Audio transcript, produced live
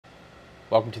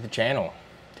Welcome to the channel.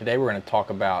 Today we're going to talk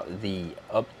about the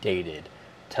updated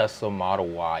Tesla Model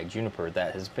Y Juniper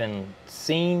that has been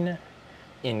seen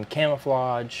in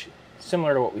camouflage,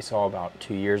 similar to what we saw about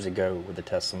 2 years ago with the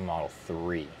Tesla Model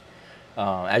 3.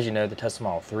 As you know, the Tesla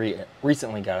Model 3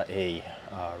 recently got a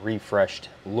refreshed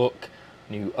look,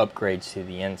 new upgrades to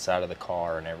the inside of the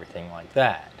car and everything like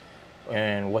that.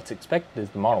 And what's expected is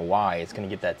the Model Y is going to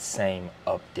get that same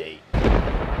update.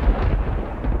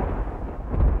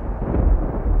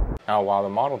 Now, while the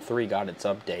Model 3 got its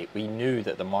update, we knew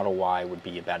that the Model Y would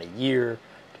be about a year,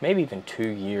 maybe even 2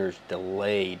 years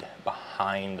delayed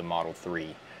behind the Model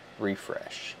 3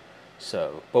 refresh.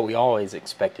 But we always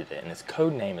expected it, and its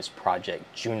code name is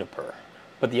Project Juniper.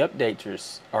 But the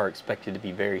updates are expected to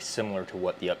be very similar to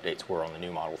what the updates were on the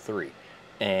new Model 3.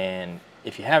 And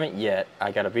if you haven't yet,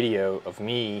 I got a video of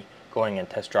me going and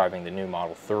test driving the new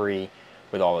Model 3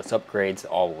 with all its upgrades, the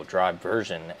all-wheel drive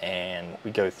version, and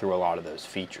we go through a lot of those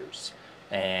features.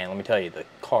 And let me tell you, the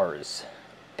car is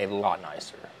a lot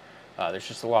nicer. There's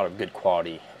just a lot of good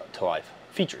quality to life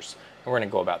features, and we're going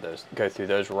to go through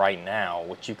those right now,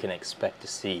 which you can expect to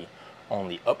see on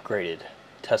the upgraded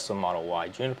Tesla Model Y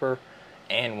Juniper,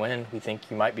 and when we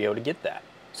think you might be able to get that.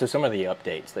 So some of the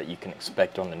updates that you can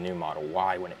expect on the new Model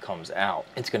Y when it comes out,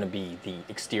 it's going to be the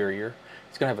exterior.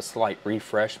 It's going to have a slight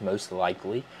refresh, most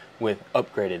likely, with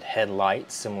upgraded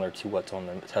headlights similar to what's on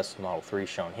the Tesla Model 3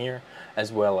 shown here,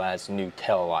 as well as new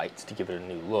tail lights to give it a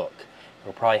new look.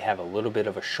 It'll probably have a little bit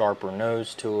of a sharper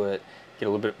nose to it, get a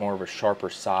little bit more of a sharper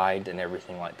side and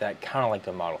everything like that, kind of like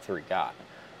the Model 3 got.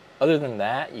 Other than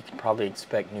that, you can probably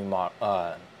expect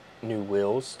new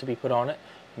wheels to be put on it.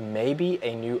 Maybe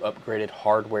a new upgraded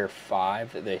hardware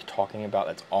 5 that they're talking about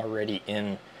that's already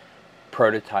in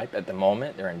prototype at the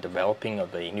moment. They're in developing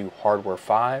of a new hardware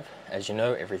 5. As you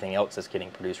know, everything else that's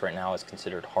getting produced right now is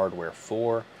considered hardware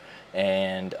 4,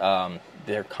 and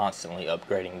they're constantly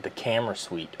upgrading the camera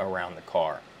suite around the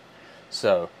car.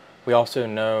 So we also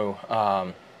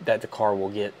know that the car will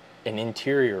get an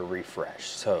interior refresh.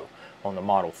 So on the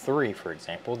Model 3, for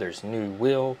example, there's new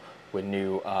wheel with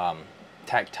new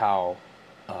tactile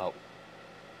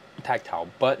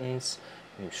buttons,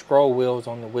 new scroll wheels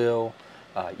on the wheel.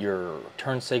 Your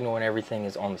turn signal and everything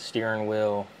is on the steering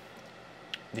wheel.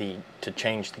 To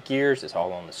change the gears is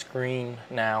all on the screen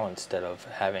now instead of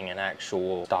having an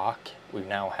actual dock. We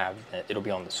now have it'll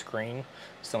be on the screen,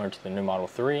 similar to the new Model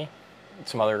 3.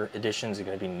 Some other additions are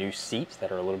going to be new seats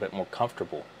that are a little bit more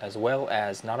comfortable, as well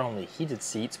as not only heated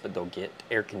seats, but they'll get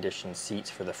air-conditioned seats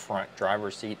for the front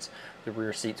driver's seats. The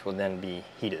rear seats will then be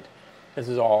heated. This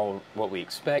is all what we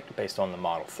expect based on the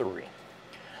Model 3.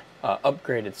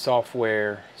 Upgraded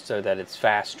software so that it's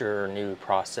faster, new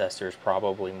processors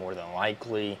probably more than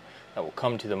likely that will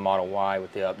come to the Model Y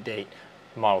with the update.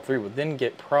 The Model 3 will then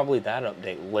get probably that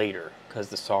update later because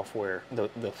the software, the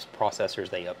processors,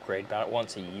 they upgrade about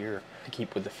once a year to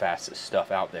keep with the fastest stuff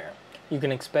out there. You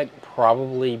can expect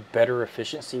probably better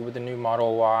efficiency with the new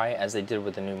Model Y as they did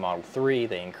with the new Model 3.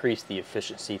 They increased the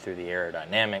efficiency through the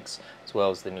aerodynamics as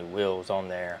well as the new wheels on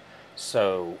there.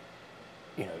 So,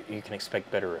 you know, you can expect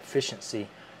better efficiency,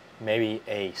 maybe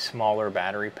a smaller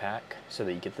battery pack so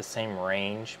that you get the same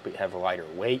range but have a lighter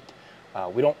weight.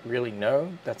 We don't really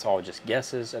know. That's all just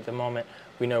guesses at the moment.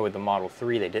 We know with the Model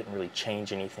 3 they didn't really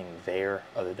change anything there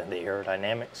other than the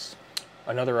aerodynamics.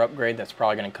 Another upgrade that's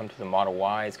probably going to come to the Model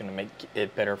Y is going to make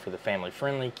it better for the family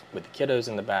friendly with the kiddos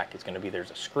in the back. It's going to be there's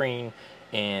a screen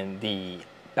in the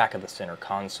back of the center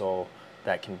console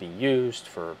that can be used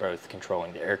for both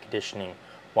controlling the air conditioning,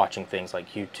 watching things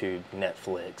like YouTube,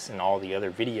 Netflix, and all the other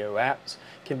video apps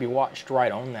can be watched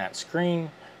right on that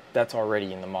screen. That's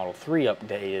already in the Model 3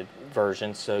 updated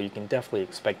version, so you can definitely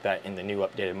expect that in the new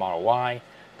updated Model Y.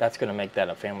 That's going to make that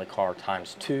a family car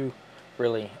times 2.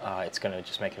 Really, it's going to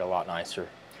just make it a lot nicer.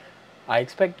 I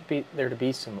expect there to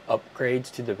be some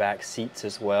upgrades to the back seats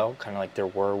as well, kind of like there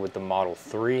were with the Model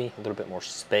 3, a little bit more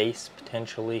space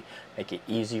potentially, make it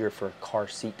easier for a car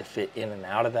seat to fit in and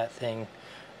out of that thing.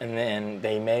 And then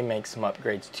they may make some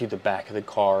upgrades to the back of the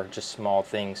car, just small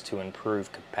things to improve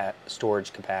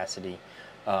storage capacity.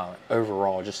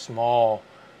 Overall, just small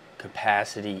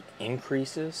capacity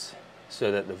increases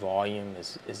so that the volume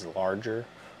is larger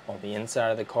on the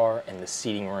inside of the car and the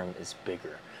seating room is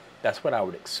bigger. That's what I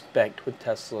would expect with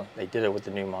Tesla. They did it with the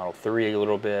new Model 3 a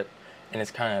little bit, and it's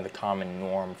kind of the common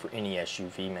norm for any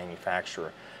SUV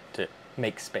manufacturer to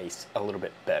make space a little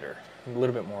bit better, a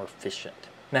little bit more efficient.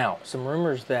 Now, some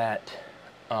rumors that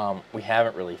we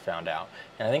haven't really found out,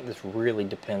 and I think this really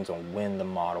depends on when the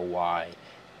Model Y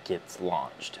gets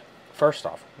launched. First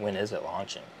off, when is it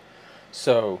launching?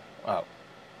 So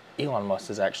Elon Musk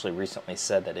has actually recently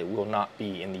said that it will not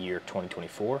be in the year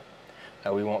 2024.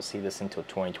 We won't see this until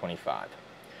 2025.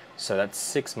 So that's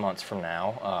 6 months from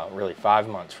now, really 5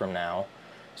 months from now.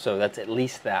 So that's at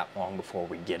least that long before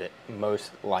we get it,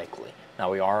 most likely.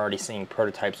 Now we are already seeing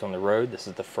prototypes on the road. This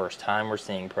is the first time we're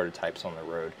seeing prototypes on the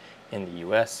road in the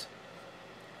US.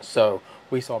 So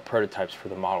we saw prototypes for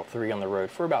the Model 3 on the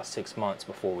road for about 6 months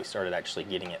before we started actually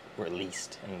getting it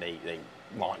released and they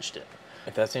launched it.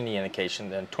 If that's any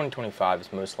indication, then 2025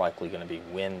 is most likely going to be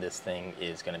when this thing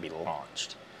is going to be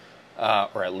launched,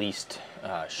 or at least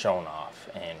shown off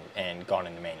and gone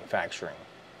into manufacturing.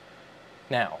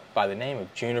 Now, by the name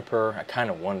of Juniper, I kind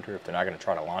of wonder if they're not going to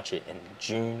try to launch it in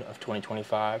June of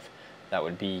 2025. That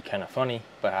would be kind of funny,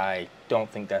 but I don't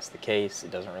think that's the case.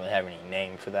 It doesn't really have any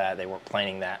name for that. They weren't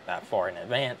planning that far in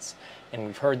advance. And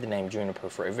we've heard the name Juniper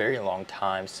for a very long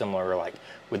time, similar like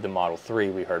with the Model 3,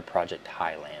 we heard Project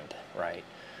Highland, right?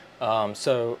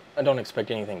 So I don't expect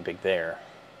anything big there.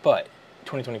 But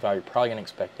 2025, you're probably going to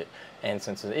expect it. And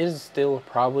since it is still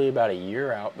probably about a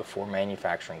year out before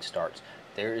manufacturing starts,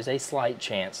 there is a slight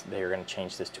chance they're going to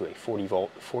change this to a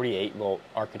 48 volt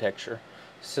architecture,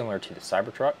 similar to the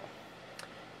Cybertruck,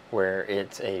 where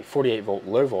it's a 48 volt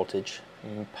low voltage,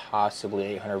 possibly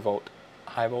 800 volt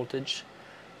high voltage.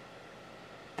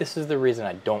 This is the reason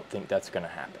I don't think that's going to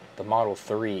happen. The Model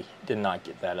 3 did not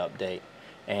get that update,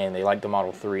 and they like the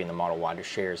Model 3 and the Model Y to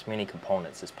share as many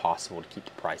components as possible to keep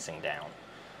the pricing down.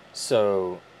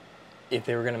 So if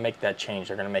they were going to make that change,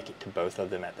 they're going to make it to both of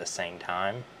them at the same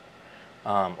time,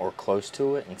 or close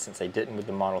to it. And since they didn't with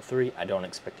the Model 3, I don't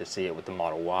expect to see it with the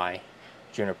Model Y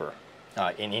Juniper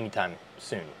in any time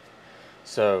soon.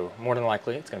 So more than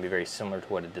likely, it's going to be very similar to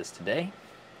what it is today.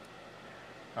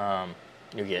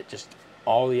 You get just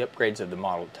all the upgrades of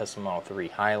the Tesla Model 3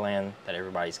 Highland that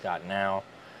everybody's got now,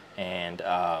 and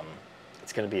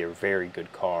it's going to be a very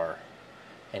good car.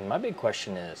 And my big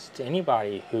question is, to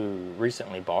anybody who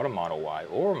recently bought a Model Y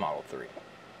or a Model 3,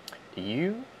 do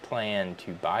you plan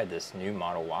to buy this new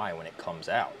Model Y when it comes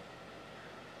out?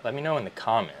 Let me know in the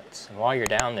comments. And while you're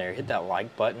down there, hit that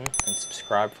like button and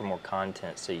subscribe for more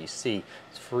content so you see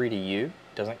it's free to you,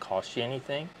 doesn't cost you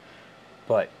anything,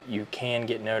 but you can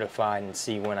get notified and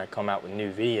see when I come out with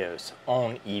new videos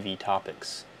on EV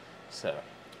topics. So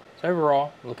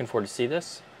overall, looking forward to see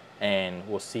this, and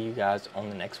we'll see you guys on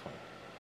the next one.